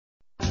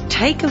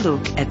Take a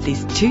look at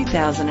this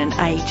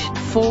 2008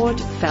 Ford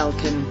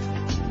Falcon.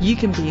 You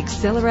can be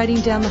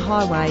accelerating down the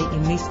highway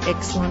in this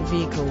excellent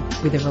vehicle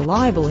with a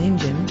reliable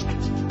engine.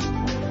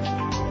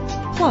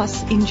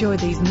 Plus, enjoy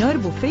these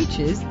notable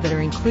features that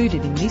are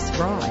included in this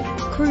ride: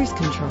 cruise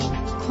control,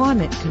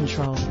 climate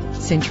control,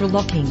 central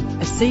locking,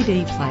 a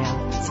CD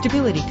player,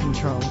 stability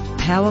control,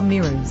 power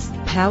mirrors,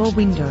 power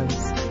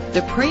windows.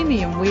 The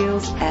premium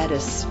wheels add a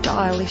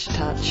stylish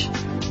touch.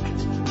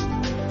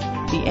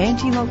 The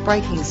anti-lock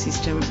braking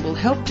system will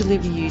help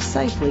deliver you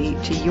safely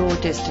to your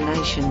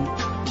destination.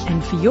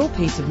 And for your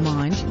peace of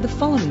mind, the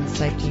following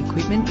safety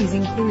equipment is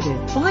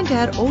included. Find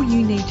out all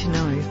you need to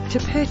know to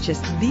purchase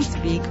this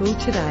vehicle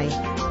today.